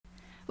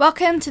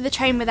Welcome to the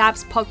Train with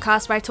Abs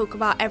podcast, where I talk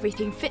about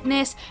everything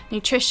fitness,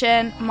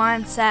 nutrition,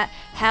 mindset,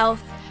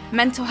 health,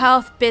 mental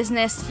health,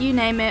 business, you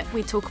name it,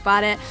 we talk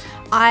about it.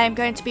 I am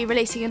going to be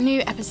releasing a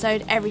new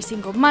episode every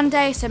single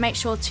Monday, so make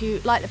sure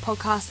to like the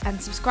podcast and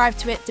subscribe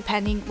to it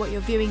depending what your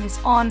viewing is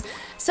on,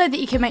 so that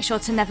you can make sure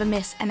to never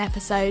miss an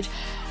episode.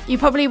 You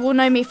probably will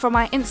know me from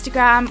my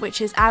Instagram,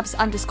 which is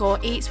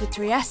abs_eats with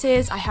 3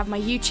 S's. I have my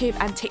YouTube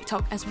and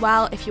TikTok as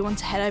well, if you want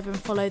to head over and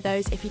follow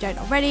those if you don't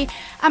already.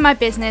 And my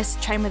business,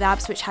 Train with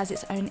Abs, which has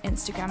its own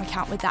Instagram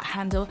account with that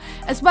handle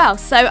as well.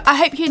 So I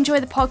hope you enjoy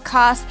the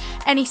podcast.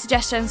 Any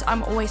suggestions,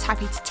 I'm always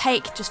happy to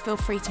take. Just feel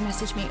free to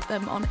message me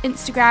them on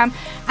Instagram,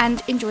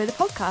 and enjoy the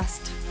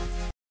podcast.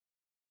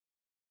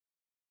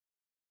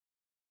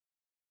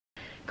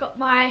 Got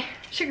my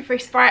sugar-free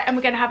Sprite, and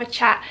we're going to have a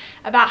chat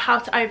about how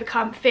to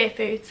overcome fear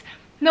foods.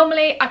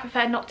 Normally I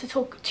prefer not to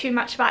talk too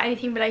much about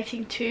anything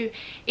relating to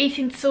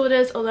eating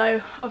disorders,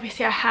 although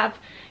obviously I have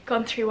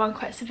gone through one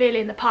quite severely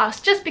in the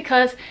past, just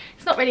because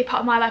it's not really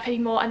part of my life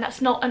anymore, and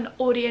that's not an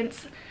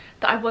audience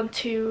that I want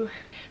to,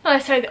 not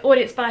necessarily the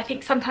audience, but I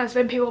think sometimes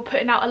when people are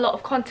putting out a lot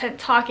of content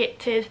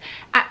targeted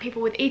at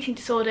people with eating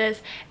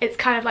disorders, it's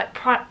kind of like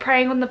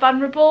preying on the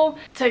vulnerable.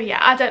 So yeah,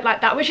 I don't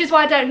like that, which is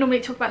why I don't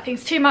normally talk about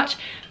things too much.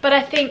 But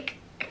I think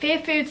fear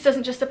foods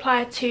doesn't just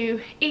apply to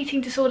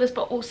eating disorders,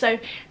 but also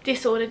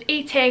disordered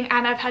eating.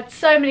 And I've had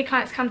so many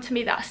clients come to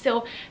me that are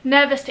still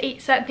nervous to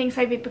eat certain things,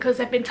 maybe because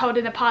they've been told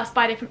in the past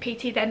by a different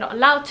PT they're not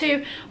allowed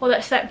to, or that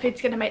a certain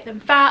food's going to make them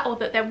fat, or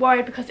that they're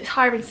worried because it's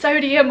higher in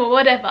sodium or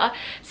whatever.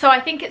 So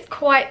I think it's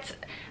quite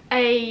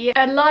a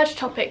large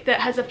topic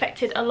that has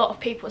affected a lot of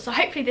people, so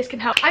hopefully this can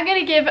help. I'm going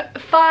to give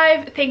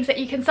 5 things that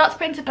you can start to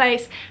put into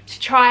place to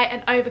try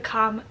and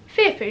overcome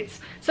fear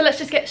foods. So let's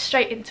just get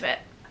straight into it.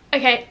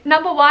 Okay,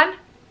 number 1,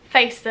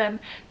 face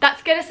them.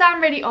 That's going to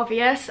sound really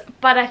obvious,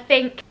 but I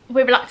think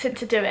we're reluctant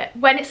to do it.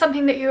 When it's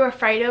something that you're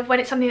afraid of, when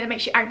it's something that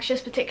makes you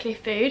anxious, particularly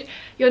food,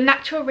 your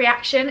natural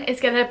reaction is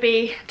going to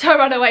be to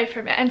run away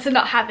from it and to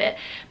not have it.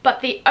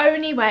 But the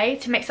only way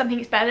to make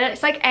something better,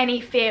 it's like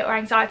any fear or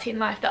anxiety in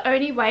life, the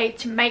only way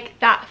to make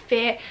that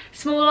fear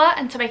smaller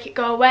and to make it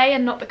go away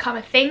and not become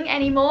a thing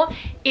anymore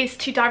is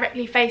to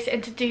directly face it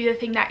and to do the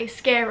thing that is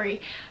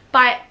scary.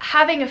 By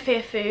having a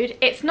fear food,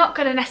 it's not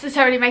going to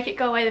necessarily make it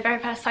go away the very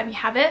first time you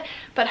have it,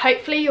 but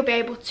hopefully you'll be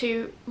able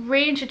to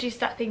reintroduce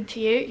that thing to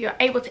you. You're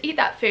able to eat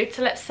that food.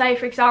 So let's say,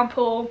 for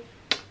example,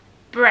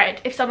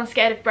 bread. If someone's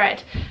scared of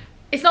bread,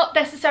 it's not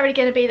necessarily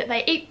going to be that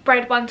they eat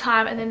bread one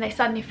time and then they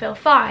suddenly feel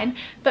fine,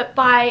 but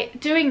by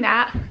doing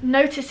that,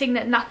 noticing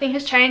that nothing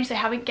has changed, they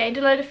haven't gained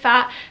a load of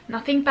fat,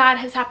 nothing bad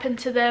has happened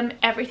to them,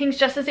 everything's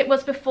just as it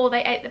was before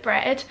they ate the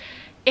bread,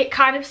 it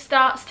kind of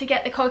starts to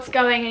get the cogs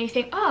going, and you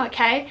think, oh,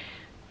 okay,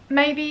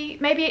 maybe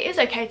it is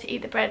okay to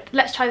eat the bread,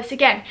 let's try this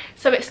again.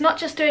 So it's not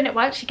just doing it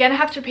once, you're going to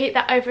have to repeat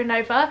that over and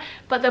over,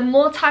 but the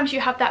more times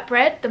you have that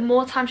bread, the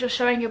more times you're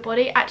showing your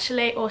body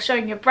actually, or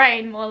showing your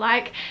brain more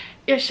like,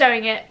 you're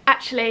showing it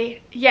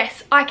actually,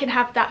 yes, I can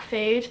have that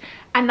food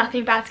and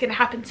nothing bad's going to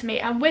happen to me.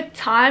 And with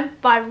time,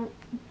 by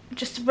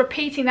just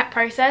repeating that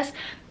process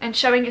and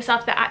showing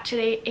yourself that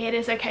actually it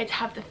is okay to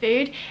have the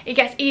food, it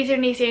gets easier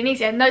and easier and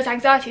easier, and those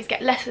anxieties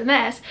get less and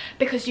less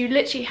because you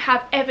literally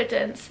have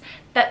evidence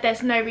that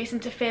there's no reason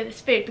to fear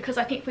this food. Because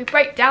I think if we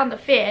break down the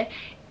fear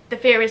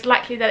is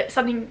likely that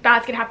something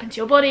bad's going to happen to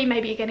your body,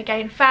 maybe you're going to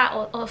gain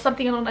fat or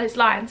something along those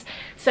lines.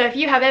 So if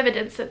you have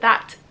evidence that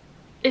that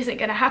isn't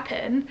going to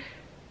happen,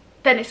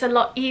 then it's a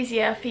lot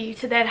easier for you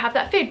to then have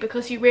that food,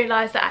 because you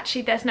realise that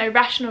actually there's no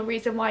rational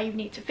reason why you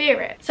need to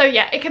fear it. So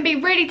yeah, it can be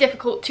really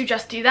difficult to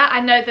just do that. I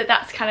know that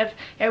that's kind of,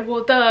 you know,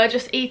 well duh,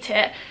 just eat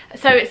it.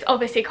 So it's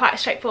obviously quite a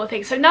straightforward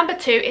thing. So number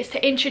 2 is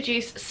to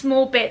introduce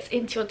small bits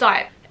into your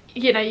diet.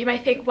 You know, you may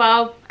think,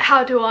 well,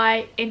 how do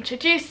I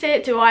introduce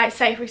it? Do I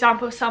say, for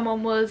example, if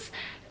someone was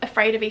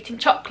afraid of eating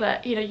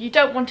chocolate, you know, you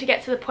don't want to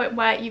get to the point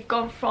where you've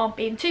gone from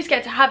being too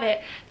scared to have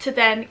it to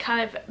then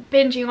kind of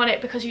binging on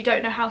it because you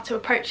don't know how to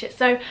approach it.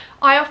 So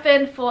I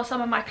often, for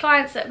some of my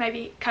clients that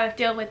maybe kind of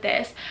deal with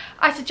this,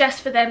 I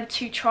suggest for them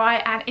to try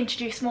and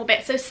introduce small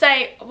bits. So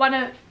say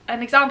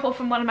an example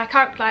from one of my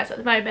current clients at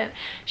the moment,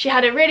 she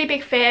had a really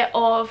big fear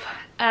of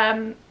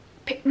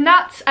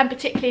nuts, and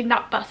particularly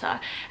nut butter,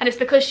 and it's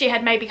because she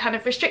had maybe kind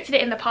of restricted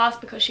it in the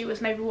past because she was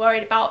maybe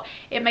worried about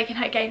it making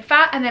her gain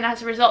fat, and then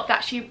as a result of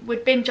that she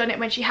would binge on it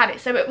when she had it.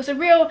 So it was a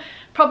real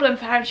problem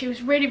for her, and she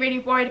was really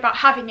worried about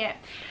having it,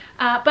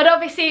 but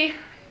obviously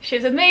she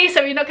was with me,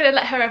 so we're not going to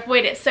let her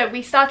avoid it. So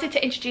we started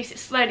to introduce it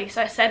slowly.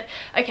 So I said,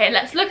 okay,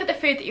 let's look at the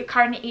food that you're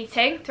currently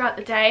eating throughout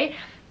the day,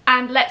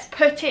 and let's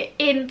put it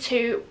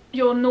into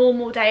your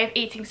normal day of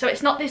eating. So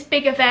it's not this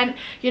big event,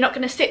 you're not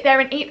going to sit there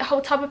and eat the whole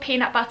tub of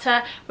peanut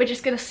butter, we're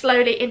just going to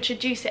slowly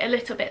introduce it a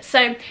little bit.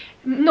 So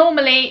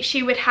normally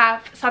she would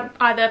have some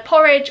either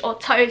porridge or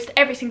toast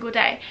every single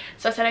day.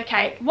 So I said,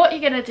 okay, what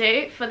you're going to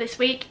do for this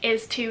week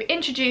is to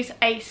introduce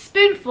a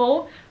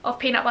spoonful of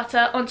peanut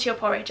butter onto your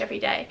porridge every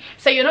day.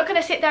 So you're not going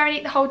to sit there and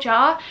eat the whole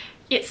jar.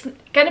 It's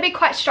going to be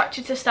quite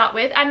structured to start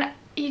with, and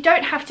you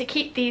don't have to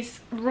keep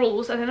these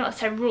rules, and they're not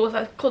necessarily rules,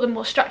 I call them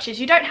more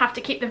structures. You don't have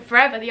to keep them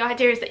forever. The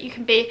idea is that you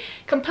can be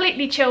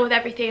completely chill with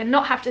everything and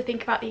not have to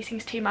think about these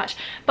things too much.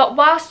 But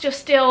whilst you're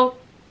still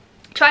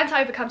trying to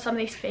overcome some of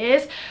these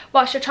fears,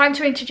 whilst you're trying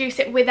to introduce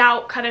it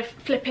without kind of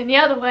flipping the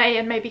other way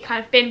and maybe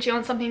kind of binging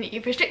on something that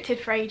you've restricted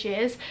for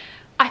ages,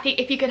 I think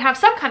if you can have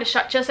some kind of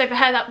structure, so for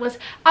her that was,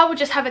 I will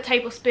just have a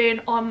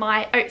tablespoon on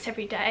my oats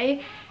every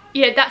day.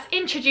 You know, that's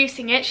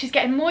introducing it, she's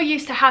getting more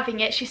used to having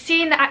it, she's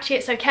seeing that actually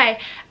it's okay,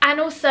 and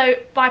also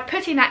by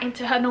putting that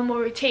into her normal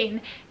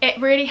routine,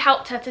 it really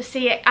helped her to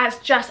see it as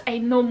just a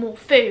normal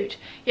food.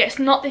 Yeah, it's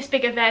not this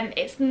big event,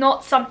 it's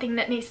not something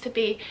that needs to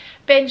be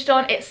binged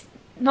on, it's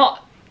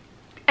not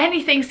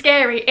anything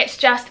scary, it's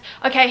just,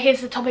 okay,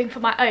 here's the topping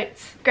for my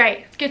oats,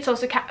 great, it's good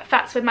source of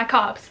fats with my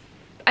carbs.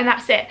 And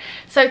that's it.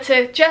 So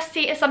to just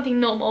see it as something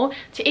normal,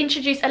 to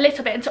introduce a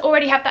little bit and to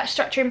already have that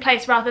structure in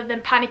place rather than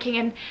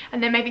panicking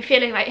and then maybe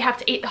feeling like you have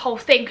to eat the whole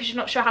thing because you're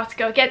not sure how to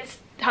go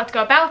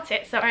about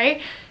it,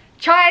 sorry.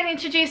 Try and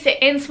introduce it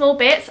in small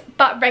bits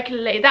but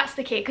regularly, that's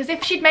the key, because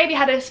if she'd maybe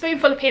had a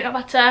spoonful of peanut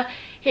butter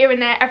here and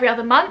there every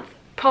other month,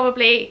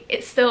 probably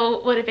it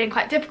still would have been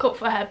quite difficult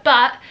for her,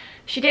 but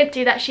she didn't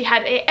do that, she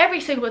had it every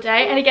single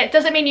day. And again, it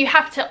doesn't mean you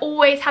have to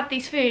always have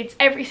these foods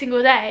every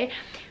single day,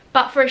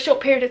 but for a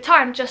short period of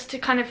time, just to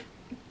kind of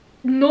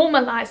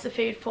normalize the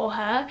food for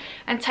her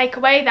and take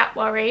away that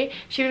worry.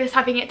 She was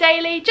having it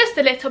daily, just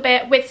a little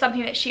bit, with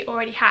something that she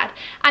already had.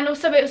 And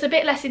also it was a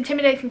bit less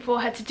intimidating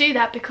for her to do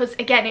that because,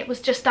 again, it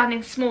was just done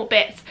in small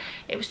bits.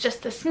 It was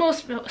just a small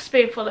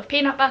spoonful of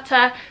peanut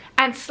butter,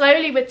 and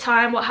slowly with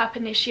time what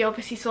happened is she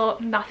obviously saw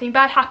nothing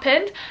bad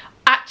happened.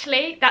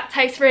 Actually, that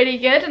tastes really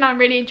good and I'm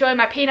really enjoying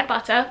my peanut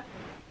butter.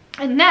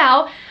 And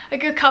now, a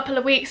good couple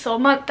of weeks or a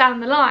month down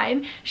the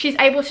line, she's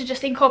able to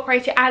just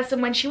incorporate it as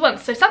and when she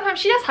wants. So sometimes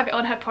she does have it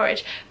on her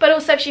porridge, but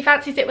also if she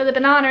fancies it with a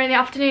banana in the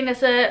afternoon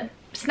as a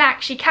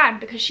snack, she can,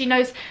 because she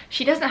knows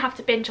she doesn't have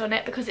to binge on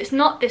it, because it's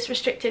not this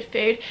restricted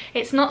food,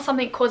 it's not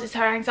something that causes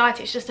her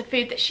anxiety, it's just a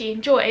food that she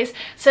enjoys.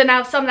 So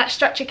now some of that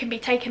structure can be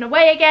taken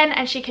away again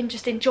and she can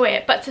just enjoy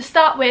it. But to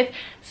start with,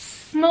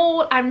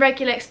 small and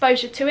regular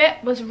exposure to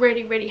it was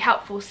really, really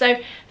helpful. So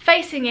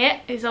facing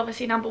it is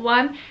obviously number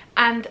one,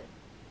 and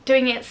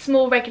doing it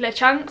small regular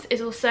chunks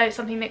is also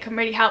something that can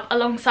really help,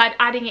 alongside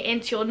adding it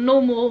into your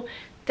normal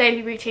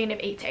daily routine of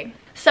eating.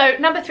 So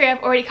number three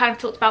I've already kind of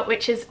talked about,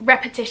 which is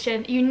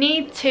repetition. You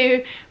need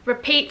to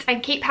repeat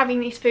and keep having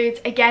these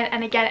foods again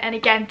and again and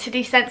again to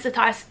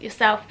desensitize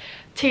yourself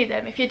to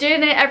them. If you're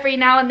doing it every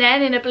now and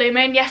then in a blue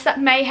moon, yes,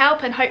 that may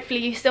help, and hopefully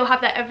you still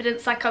have that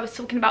evidence like I was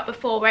talking about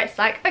before, where it's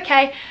like,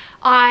 okay,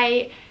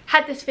 I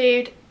had this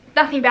food,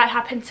 nothing bad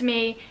happened to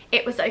me,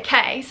 it was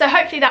okay. So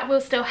hopefully that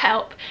will still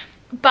help,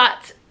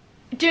 but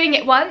doing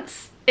it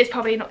once is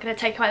probably not going to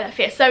take away that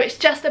fear. So it's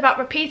just about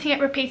repeating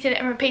it, repeating it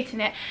and repeating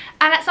it,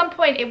 and at some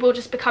point it will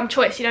just become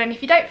choice, you know. And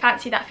if you don't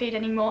fancy that food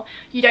anymore,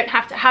 you don't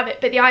have to have it.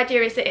 But the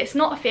idea is that it's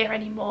not a fear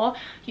anymore.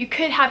 You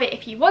could have it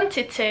if you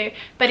wanted to,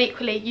 but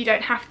equally you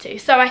don't have to.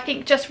 So I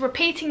think just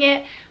repeating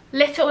it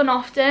little and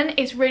often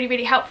is really,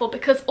 really helpful,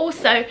 because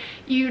also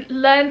you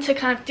learn to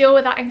kind of deal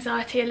with that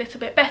anxiety a little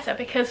bit better,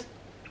 because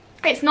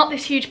it's not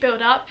this huge build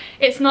up.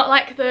 It's not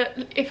like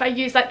if I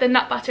use like the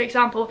nut butter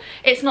example,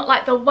 it's not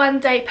like the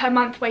one day per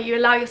month where you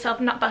allow yourself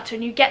nut butter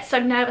and you get so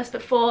nervous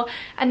before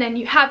and then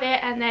you have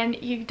it and then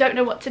you don't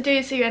know what to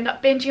do, so you end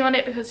up binging on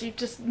it because you've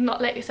just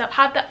not let yourself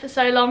have that for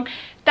so long.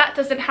 That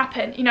doesn't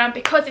happen, you know. And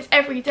because it's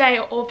every day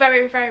or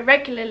very, very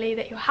regularly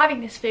that you're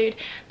having this food,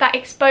 that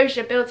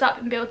exposure builds up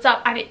and builds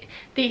up, and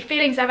the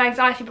feelings of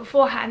anxiety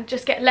beforehand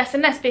just get less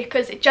and less,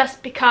 because it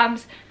just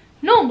becomes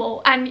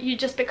normal and you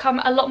just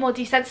become a lot more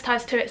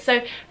desensitized to it.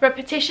 So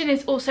repetition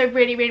is also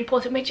really, really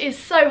important, which is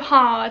so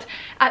hard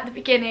at the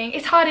beginning.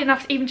 It's hard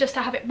enough even just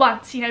to have it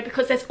once, you know,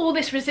 because there's all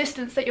this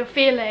resistance that you're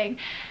feeling,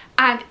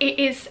 and it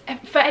is,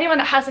 for anyone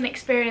that hasn't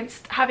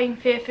experienced having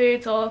fear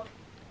foods or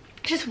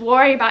just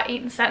worrying about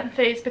eating certain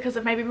foods because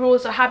of maybe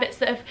rules or habits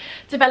that have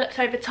developed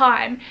over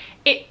time,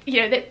 it,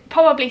 you know, that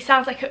probably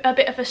sounds like a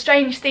bit of a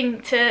strange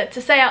thing to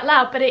say out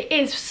loud, but it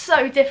is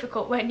so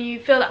difficult when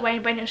you feel that way,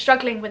 when you're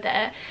struggling with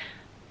it.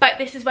 But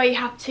this is where you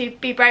have to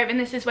be brave, and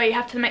this is where you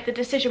have to make the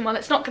decision. Well,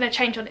 it's not going to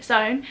change on its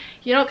own.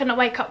 You're not going to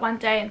wake up one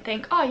day and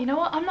think, oh, you know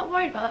what, I'm not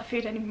worried about that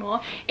food anymore.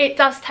 It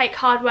does take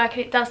hard work and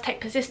it does take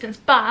persistence,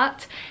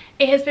 but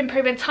it has been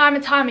proven time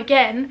and time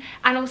again,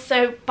 and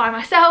also by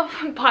myself,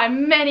 by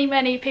many,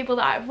 many people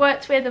that I've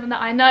worked with and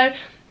that I know,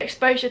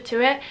 exposure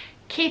to it,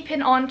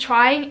 keeping on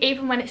trying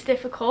even when it's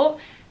difficult,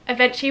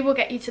 eventually will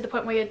get you to the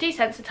point where you're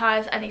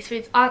desensitized and these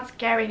foods aren't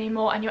scary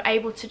anymore, and you're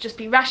able to just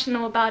be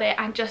rational about it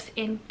and just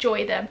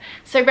enjoy them.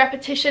 So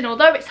repetition,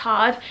 although it's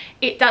hard,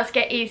 it does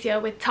get easier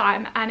with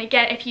time. And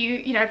again, if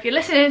you're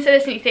listening to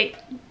this and you think,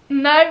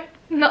 no,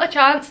 not a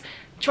chance,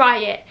 try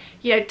it.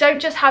 You know,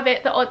 don't just have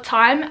it the odd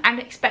time and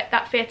expect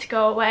that fear to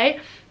go away.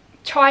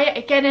 try it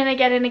again and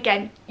again and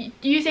again.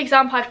 Use the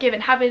example I've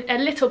given, having a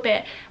little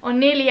bit or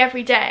nearly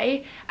every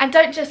day, and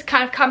don't just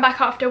kind of come back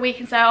after a week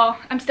and say, oh,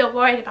 I'm still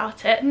worried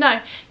about it.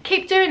 No,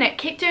 keep doing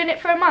it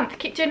for a month,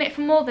 keep doing it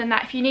for more than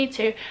that if you need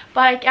to.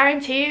 But I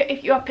guarantee you,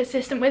 if you are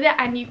persistent with it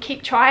and you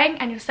keep trying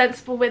and you're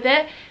sensible with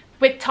it,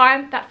 with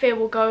time that fear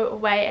will go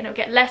away, and it'll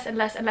get less and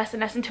less and less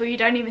and less until you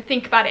don't even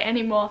think about it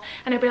anymore,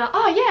 and it'll be like,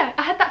 oh yeah,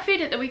 I had that food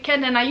at the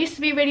weekend and I used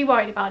to be really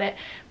worried about it.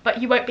 But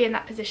you won't be in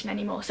that position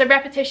anymore. So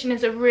repetition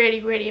is a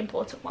really, really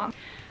important one.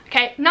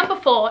 Okay, number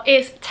 4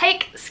 is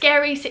take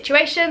scary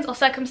situations or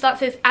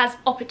circumstances as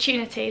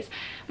opportunities.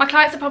 My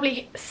clients are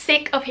probably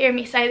sick of hearing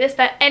me say this,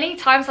 but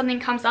anytime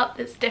something comes up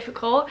that's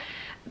difficult,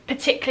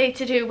 particularly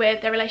to do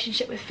with their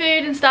relationship with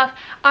food and stuff,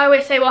 I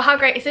always say, well, how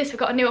great is this? We've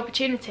got a new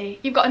opportunity.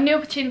 You've got a new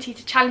opportunity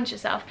to challenge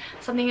yourself.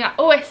 Something I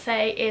always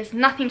say is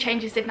nothing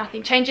changes if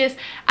nothing changes,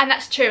 and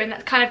that's true, and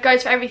that kind of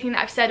goes for everything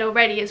that I've said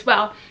already as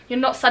well. You're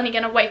not suddenly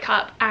going to wake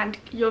up and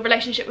your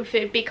relationship with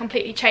food be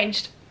completely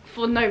changed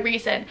for no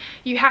reason.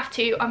 You have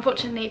to,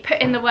 unfortunately,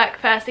 put in the work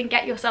first and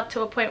get yourself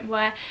to a point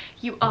where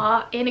you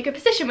are in a good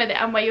position with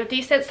it, and where you're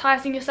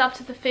desensitizing yourself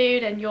to the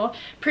food and you're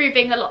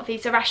proving a lot of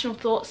these irrational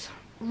thoughts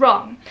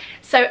wrong.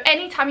 So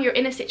anytime you're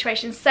in a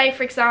situation, say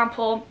for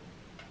example,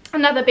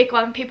 another big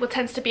one people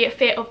tends to be a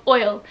fear of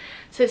oil.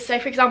 So say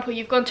for example,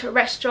 you've gone to a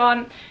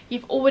restaurant,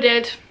 you've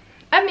ordered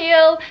a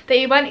meal that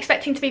you weren't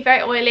expecting to be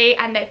very oily,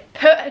 and they've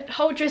put a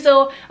whole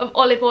drizzle of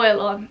olive oil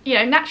on. You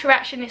know, natural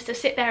reaction is to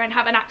sit there and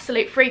have an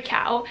absolute freak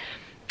out,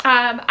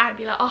 and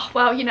be like, oh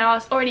well, you know, I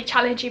was already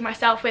challenging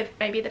myself with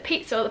maybe the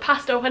pizza or the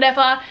pasta or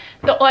whatever,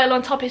 the oil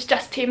on top is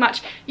just too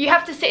much. You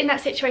have to sit in that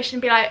situation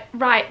and be like,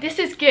 right, this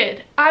is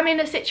good. I'm in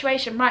a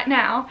situation right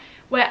now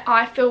where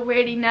I feel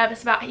really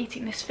nervous about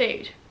eating this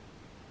food.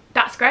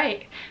 That's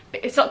great.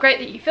 But it's not great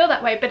that you feel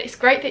that way, but it's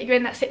great that you're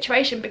in that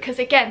situation, because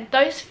again,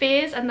 those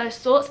fears and those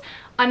thoughts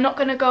are not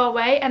going to go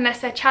away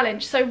unless they're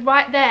challenged. So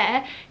right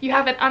there, you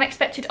have an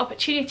unexpected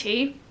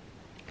opportunity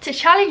to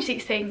challenge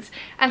these things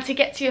and to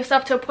get to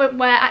yourself to a point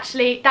where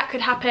actually that could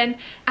happen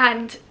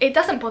and it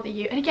doesn't bother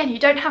you. And again, you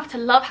don't have to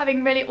love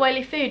having really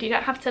oily food, you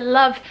don't have to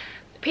love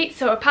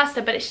pizza or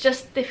pasta, but it's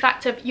just the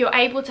fact of you're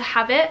able to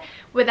have it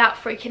without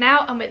freaking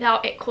out and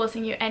without it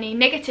causing you any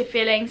negative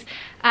feelings,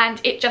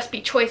 and it just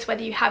be choice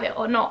whether you have it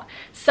or not.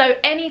 So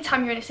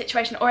anytime you're in a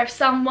situation, or if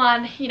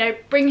someone, you know,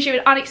 brings you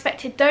an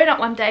unexpected donut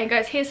one day and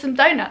goes, here's some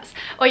donuts,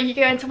 or you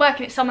go into work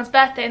and it's someone's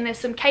birthday and there's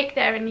some cake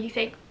there and you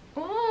think,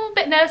 oh, a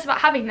bit nervous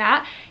about having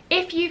that.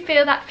 If you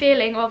feel that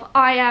feeling of,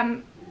 I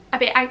am a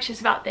bit anxious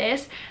about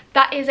this,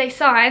 that is a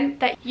sign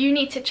that you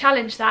need to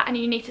challenge that, and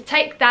you need to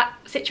take that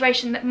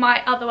situation that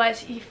might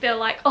otherwise you feel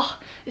like, oh,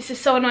 this is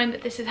so annoying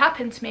that this has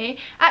happened to me.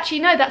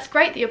 Actually, no, that's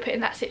great that you're put in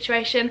that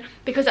situation,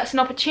 because that's an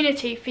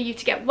opportunity for you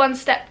to get one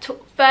step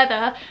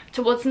further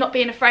towards not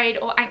being afraid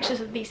or anxious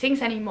of these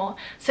things anymore.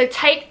 So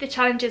take the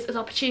challenges as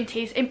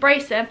opportunities,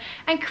 embrace them,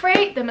 and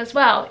create them as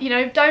well. You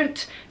know,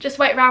 don't just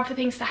wait around for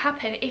things to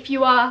happen. If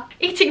you are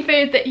eating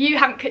food that you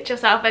haven't cooked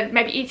yourself and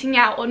maybe eating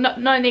out or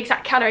not knowing the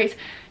exact calories,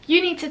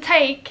 you need to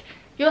take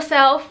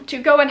yourself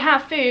to go and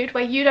have food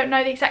where you don't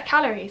know the exact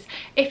calories.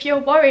 If you're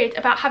worried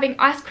about having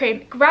ice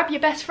cream, grab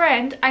your best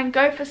friend and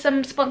go for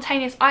some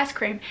spontaneous ice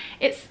cream.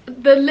 It's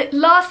the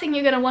last thing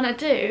you're going to want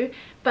to do,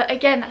 but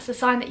again, that's a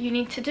sign that you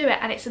need to do it,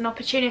 and it's an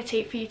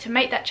opportunity for you to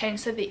make that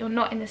change so that you're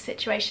not in this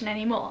situation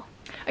anymore.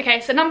 Okay,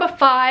 so number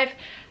 5,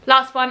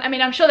 last one. I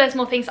mean, I'm sure there's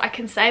more things I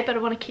can say, but I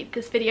want to keep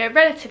this video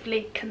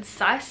relatively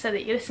concise so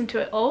that you listen to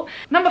it all.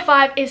 Number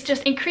 5 is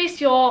just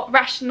increase your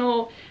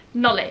rational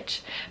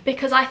knowledge,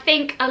 because I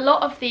think a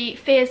lot of the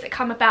fears that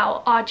come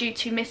about are due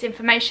to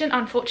misinformation.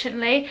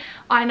 Unfortunately,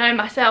 I know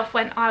myself,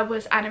 when I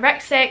was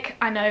anorexic,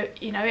 I know,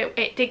 you know,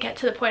 it did get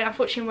to the point,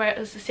 unfortunately, where it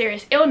was a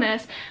serious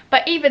illness.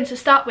 But even to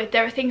start with,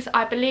 there are things that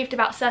I believed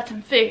about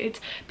certain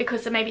foods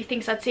because of maybe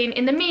things I'd seen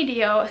in the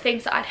media or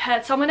things that I'd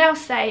heard someone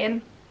else say,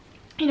 and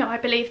you know, I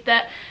believed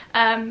that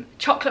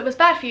chocolate was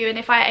bad for you, and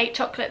if I ate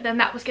chocolate then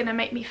that was going to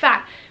make me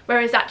fat.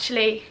 Whereas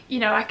actually, you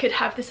know, I could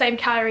have the same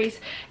calories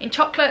in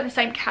chocolate and the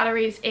same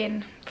calories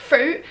in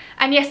fruit,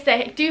 and yes,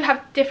 they do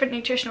have different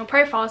nutritional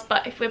profiles,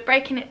 but if we're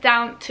breaking it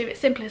down to its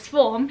simplest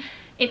form,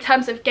 in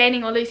terms of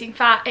gaining or losing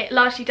fat, it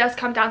largely does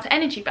come down to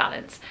energy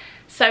balance.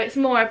 So it's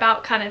more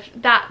about kind of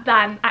that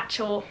than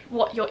actual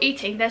what you're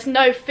eating. There's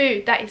no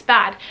food that is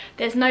bad.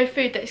 There's no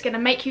food that is going to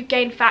make you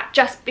gain fat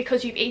just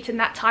because you've eaten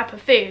that type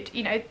of food.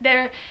 You know,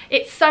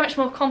 it's so much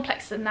more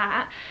complex than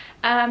that.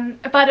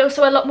 But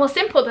also a lot more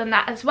simple than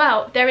that as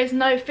well. There is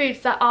no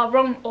foods that are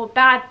wrong or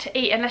bad to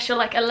eat unless you're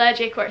like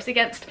allergic or it's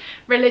against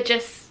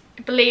religious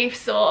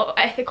beliefs or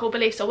ethical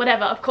beliefs or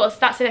whatever. Of course,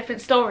 that's a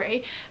different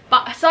story.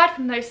 But aside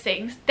from those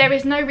things, there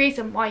is no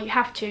reason why you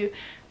have to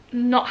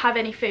not have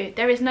any food.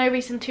 There is no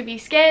reason to be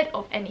scared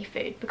of any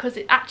food, because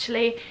it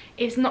actually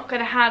is not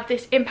going to have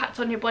this impact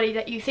on your body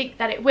that you think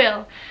that it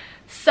will.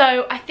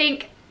 So I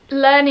think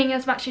learning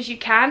as much as you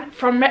can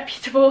from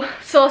reputable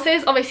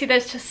sources. Obviously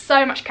there's just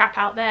so much crap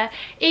out there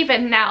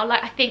even now.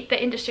 Like, I think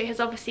the industry has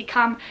obviously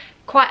come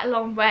quite a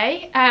long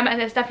way, and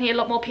there's definitely a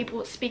lot more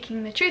people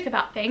speaking the truth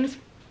about things.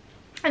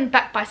 and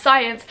backed by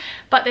science,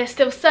 but there's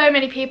still so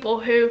many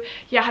people who,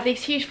 you know, have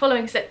these huge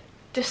followings that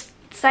just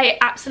say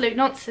absolute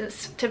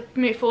nonsense to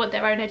move forward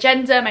their own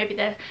agenda. Maybe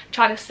they're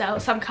trying to sell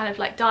some kind of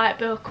like diet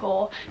book,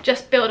 or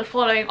just build a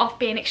following off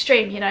being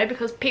extreme, you know,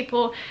 because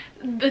people,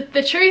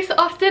 the truth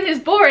often is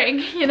boring,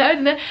 you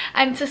know,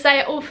 and to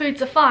say all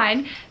foods are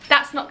fine,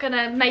 that's not going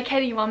to make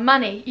anyone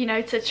money, you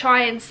know. To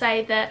try and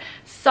say that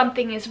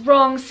something is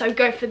wrong, so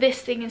go for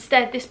this thing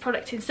instead, this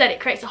product instead, it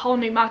creates a whole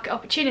new market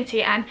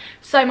opportunity. And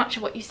so much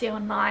of what you see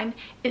online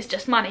is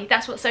just money.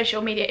 That's what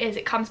social media is.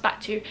 It comes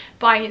back to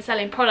buying and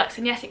selling products,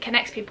 and yes, it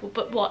connects people,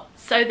 but what?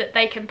 So that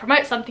they can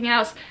promote something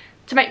else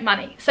to make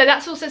money. So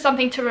that's also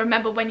something to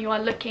remember when you are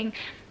looking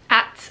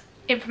at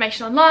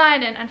information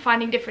online and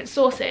finding different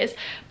sources.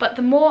 But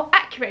the more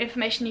accurate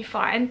information you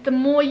find, the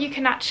more you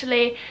can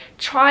actually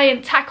try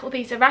and tackle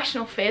these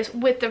irrational fears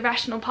with the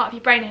rational part of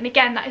your brain. And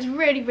again, that is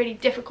really, really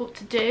difficult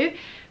to do,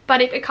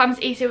 but it becomes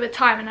easier with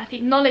time. And I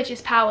think knowledge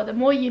is power. The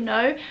more you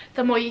know,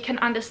 the more you can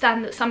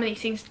understand that some of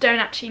these things don't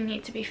actually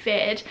need to be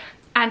feared.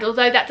 And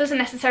although that doesn't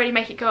necessarily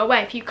make it go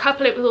away, if you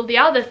couple it with all the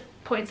other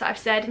points that I've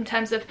said in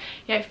terms of,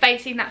 you know,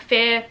 facing that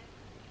fear,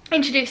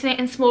 introducing it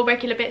in small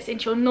regular bits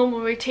into your normal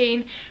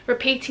routine,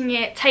 repeating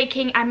it,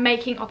 taking and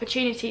making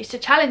opportunities to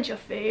challenge your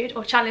food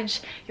or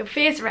challenge your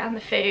fears around the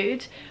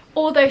food,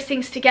 all those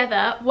things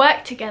together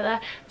work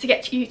together to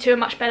get you to a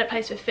much better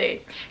place with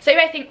food. So you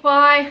may think,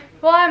 why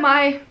am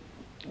I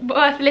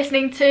worth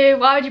listening to?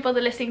 Why would you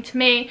bother listening to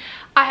me?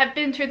 I have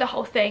been through the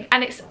whole thing,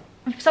 and it's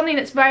something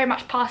that's very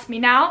much past me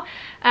now.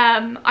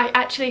 I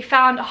actually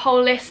found a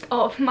whole list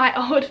of my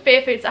old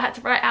fear foods I had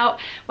to write out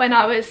when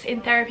I was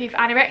in therapy for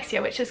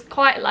anorexia, which is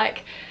quite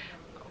like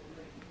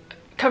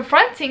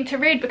confronting to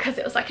read, because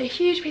it was like a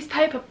huge piece of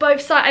paper,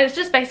 both sides, and it's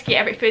just basically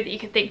every food that you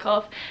could think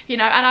of, you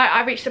know. And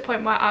I reached a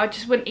point where I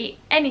just wouldn't eat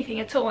anything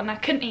at all, and I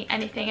couldn't eat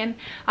anything. And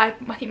I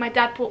think my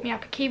dad brought me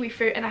up a kiwi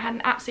fruit, and I had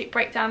an absolute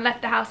breakdown,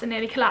 left the house and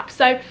nearly collapsed.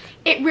 So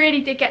it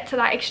really did get to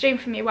that extreme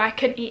for me where I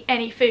couldn't eat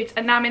any foods,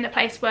 and now I'm in a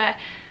place where,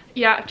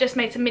 you know, I've just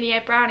made some mini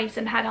egg brownies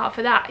and had half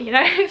of that, you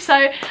know.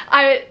 So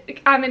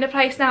I'm in a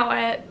place now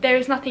where there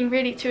is nothing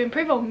really to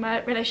improve on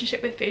my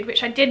relationship with food,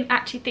 which I didn't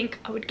actually think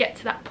I would get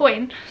to that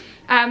point.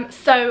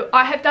 So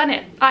I have done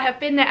it. I have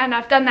been there and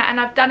I've done that, and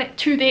I've done it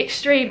to the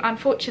extreme,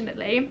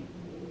 unfortunately.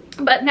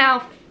 But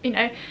now, you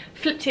know,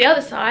 flip to the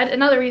other side,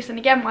 another reason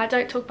again why I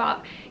don't talk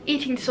about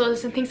eating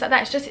disorders and things like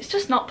that, it's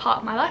just not part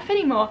of my life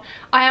anymore.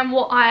 I am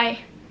what I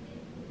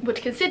would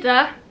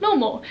consider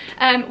normal,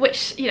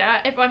 which, you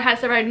know, everyone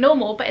has their own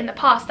normal, but in the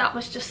past that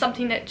was just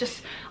something that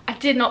just I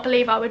did not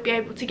believe I would be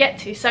able to get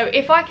to. So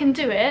if I can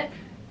do it,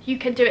 you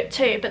can do it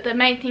too. But the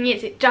main thing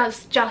is, it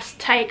does just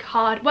take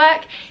hard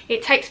work,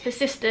 it takes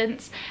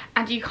persistence,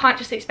 and you can't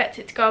just expect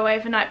it to go away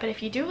overnight. But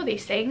if you do all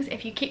these things,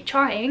 if you keep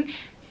trying,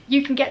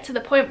 you can get to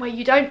the point where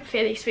you don't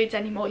fear these foods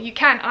anymore. You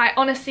can. I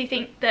honestly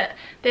think that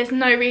there's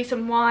no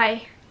reason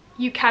why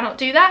you cannot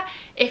do that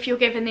if you're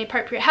given the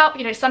appropriate help.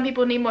 You know, some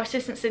people need more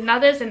assistance than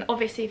others, and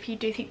obviously if you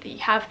do think that you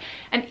have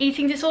an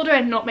eating disorder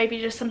and not maybe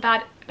just some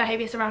bad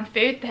behaviours around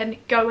food, then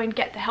go and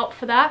get the help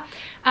for that.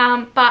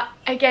 But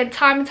again,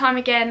 time and time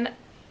again,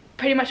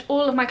 pretty much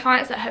all of my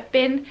clients that have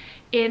been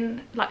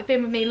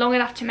with me long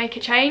enough to make a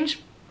change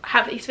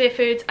have these fear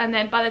foods, and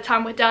then by the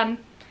time we're done,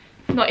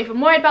 not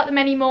even worried about them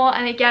anymore.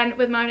 And again,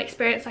 with my own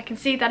experience, I can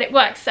see that it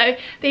works. So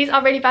these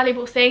are really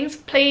valuable things.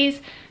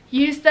 Please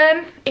use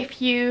them if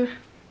you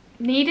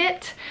need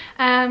it.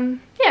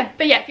 Yeah,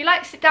 but yeah, if you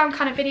like sit down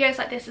kind of videos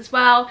like this as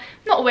well,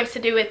 not always to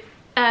do with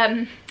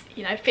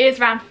you know, fears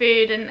around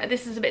food, and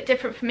this is a bit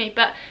different for me,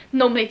 but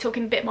normally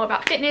talking a bit more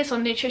about fitness or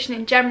nutrition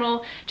in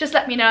general, just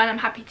let me know and I'm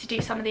happy to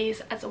do some of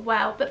these as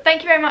well. But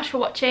thank you very much for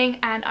watching,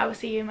 and I will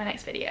see you in my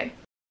next video.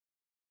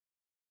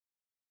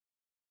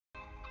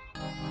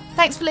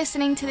 Thanks for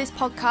listening to this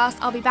podcast.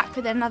 I'll be back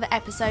with another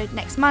episode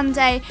next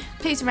Monday.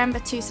 Please remember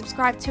to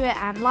subscribe to it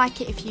and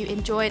like it if you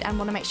enjoyed and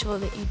want to make sure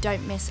that you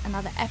don't miss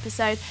another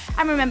episode.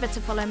 And remember to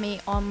follow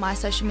me on my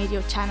social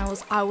media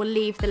channels. I will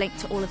leave the link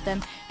to all of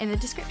them in the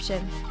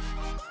description.